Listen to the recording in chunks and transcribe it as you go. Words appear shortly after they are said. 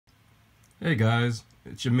Hey guys,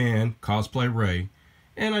 it's your man Cosplay Ray,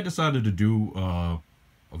 and I decided to do a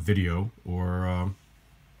video or a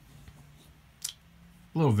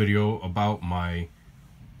little video about my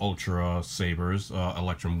Ultra Sabers,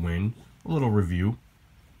 Electrum Wind, a little review.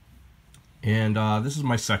 And this is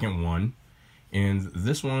my second one, and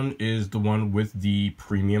this one is the one with the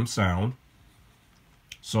premium sound.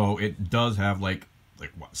 So it does have like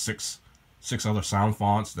what, six other sound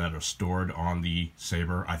fonts that are stored on the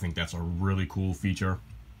saber. I think that's a really cool feature.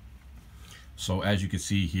 So as you can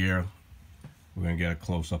see here, we're gonna get a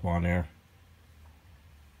close-up on there.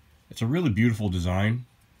 It's a really beautiful design,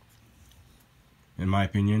 in my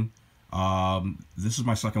opinion. This is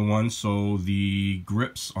my second one, so the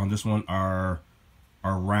grips on this one are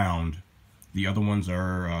round. The other ones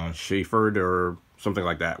are chamfered or something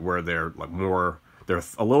like that, where they're like they're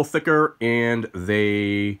a little thicker and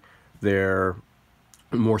they're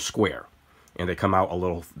more square, and they come out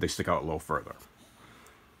they stick out a little further.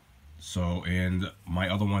 So, and my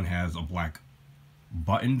other one has a black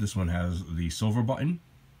button. This one has the silver button,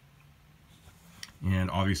 and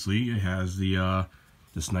obviously it has the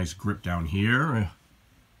this nice grip down here.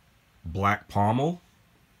 Black pommel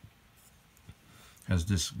has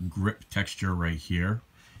this grip texture right here,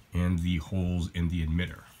 and the holes in the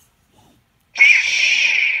emitter.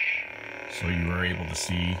 So you are able to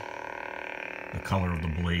see the color of the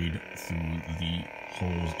blade through the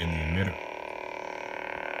holes in the emitter.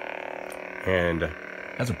 And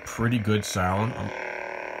has a pretty good sound.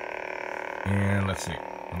 And let's see,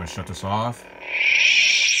 I'm gonna shut this off.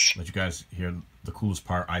 Let you guys hear the coolest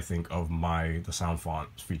part, I think, of the sound font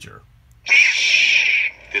feature.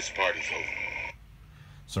 This party's over.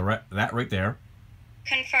 So that right there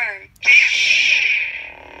Confirm.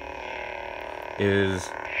 is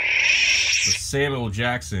the Samuel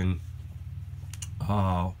Jackson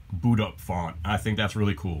boot up font. I think that's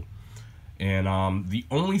really cool. And the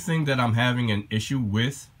only thing that I'm having an issue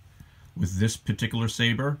with this particular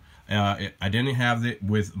saber, I didn't have it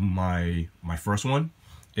with my first one,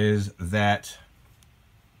 is that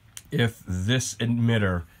if this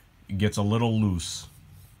emitter gets a little loose,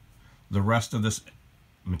 the rest of this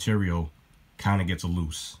material kind of gets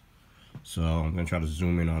loose. So I'm gonna try to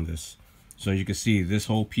zoom in on this. So you can see this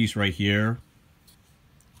whole piece right here,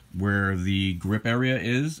 where the grip area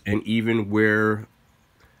is, and even where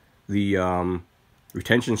the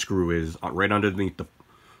retention screw is right underneath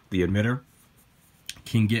the emitter,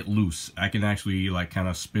 can get loose. I can actually like kind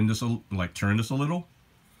of spin this, like turn this a little,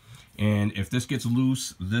 and if this gets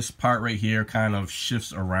loose, this part right here kind of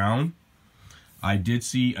shifts around. I did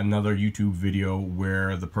see another YouTube video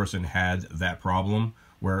where the person had that problem,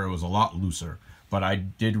 where it was a lot looser. But I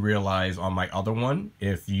did realize on my other one,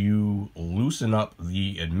 if you loosen up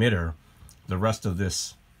the emitter, the rest of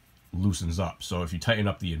this loosens up. So if you tighten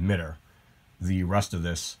up the emitter, the rest of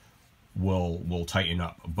this will tighten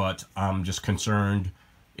up. But I'm just concerned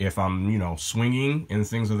if I'm, you know, swinging and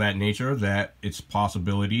things of that nature, that it's a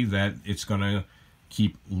possibility that it's gonna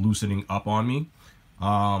keep loosening up on me.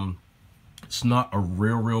 It's not a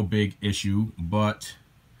real big issue, but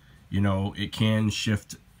you know, it can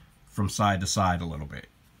shift from side to side a little bit.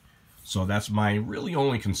 So that's my really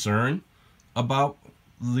only concern about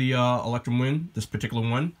the Electrum Wind, this particular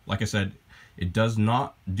one. Like I said, it does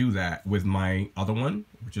not do that with my other one,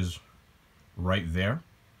 which is right there.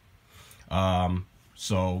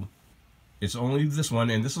 So it's only this one,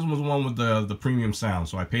 and this was the one with the premium sound,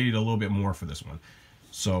 so I paid a little bit more for this one.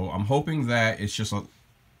 So I'm hoping that it's just an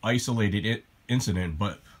isolated incident,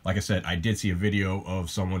 but like I said, I did see a video of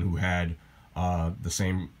someone who had the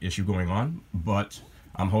same issue going on, but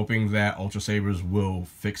I'm hoping that Ultra Sabers will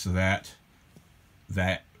fix that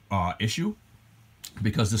issue,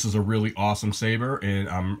 because this is a really awesome saber, and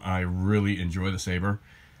I really enjoy the saber.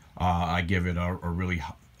 I give it a really,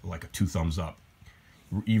 like a 2 thumbs up,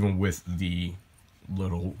 even with the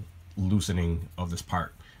little loosening of this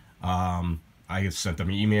part. I sent them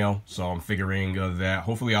an email, so I'm figuring that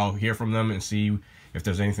hopefully I'll hear from them and see if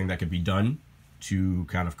there's anything that could be done to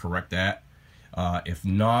kind of correct that. If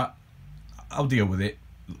not, I'll deal with it.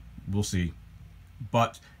 We'll see.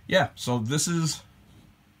 But yeah, so this is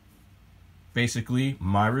basically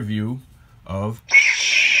my review of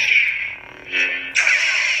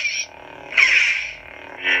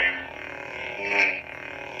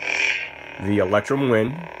the Electrum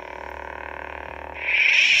Wind.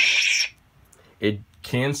 It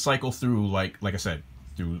can cycle through, like I said,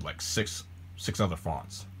 through like six other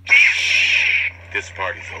fonts. This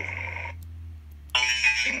party's over.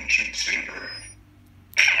 Ancient Saber.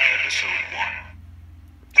 Episode 1.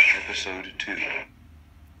 Episode 2.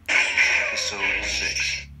 Episode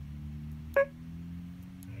 6.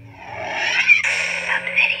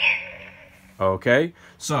 Okay,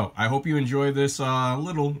 so I hope you enjoy this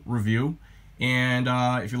little review, and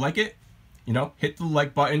if you like it, you know, hit the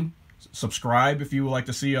like button, subscribe if you would like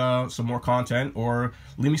to see some more content, or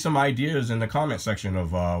leave me some ideas in the comment section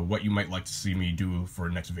of what you might like to see me do for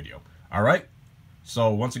the next video. All right,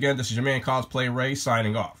 so once again, this is your man Cosplay Ray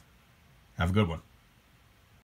signing off. Have a good one.